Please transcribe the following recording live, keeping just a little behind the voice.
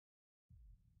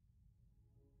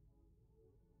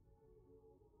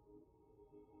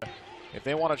if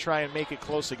they want to try and make it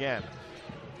close again.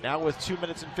 Now with 2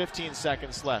 minutes and 15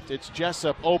 seconds left, it's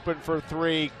Jessup open for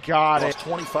three. Got it.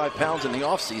 25 pounds in the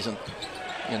offseason.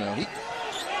 You know,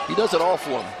 he does it all for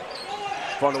them.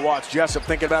 Fun to watch. Jessup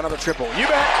thinking about another triple. You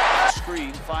bet.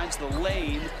 Screen finds the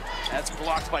lane. That's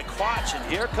blocked by Quach,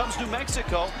 and here comes New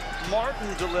Mexico. Martin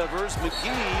delivers.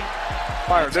 McGee.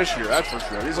 Fire this year, that's for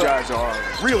sure. These guys are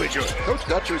really good. Coach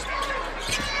Dutcher's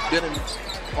been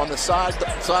on the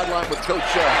sideline with Coach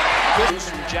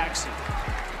Jackson.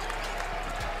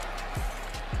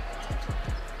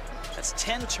 That's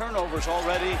 10 turnovers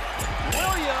already.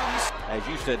 Williams. As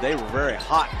you said, they were very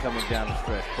hot coming down the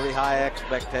stretch. Pretty high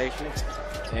expectations,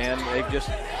 and they've just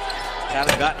kind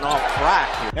of gotten off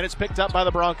track here. And it's picked up by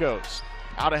the Broncos.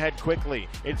 Out ahead quickly.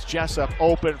 It's Jessup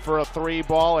open for a three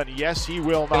ball, and yes, he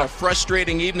will not. A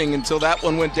frustrating evening until that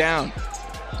one went down.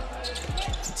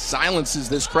 It silences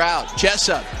this crowd.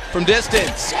 Jessup from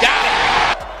distance. Got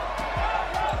it!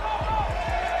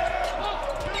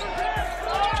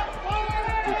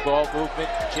 Good ball movement.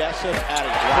 Jessup out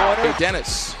of the corner.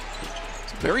 Dennis.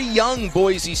 It's a very young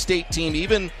Boise State team.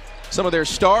 Even some of their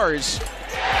stars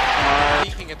are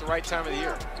peaking at the right time of the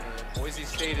year. Boise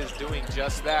State is doing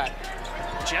just that.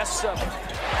 Jessup.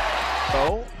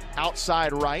 Oh,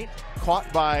 outside right,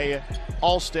 caught by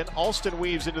Alston. Alston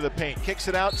weaves into the paint, kicks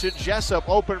it out to Jessup,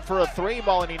 open for a three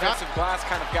ball, and he knocks. Glass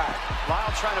kind of guy.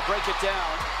 Lyle trying to break it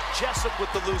down. Jessup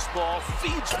with the loose ball,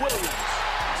 feeds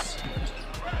Williams.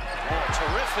 Oh,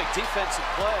 terrific defensive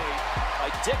play by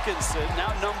Dickinson.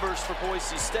 Now numbers for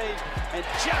Boise State, and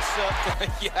Jessup.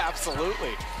 Yeah,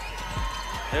 absolutely.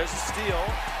 There's a steal.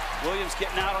 Williams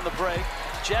getting out on the break.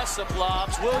 Jessup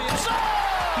lobs. Williams.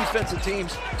 defensive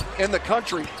teams in the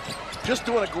country just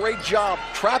doing a great job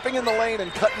trapping in the lane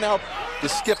and cutting out the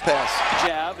skip pass.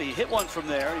 Jab, he hit one from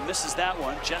there. He misses that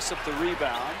one. Jessup the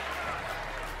rebound.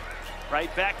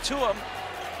 Right back to him.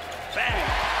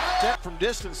 Bang. From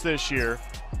distance this year,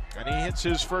 and he hits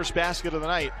his first basket of the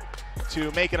night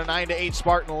to make it a 9-8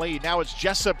 Spartan lead. Now it's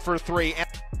Jessup for three.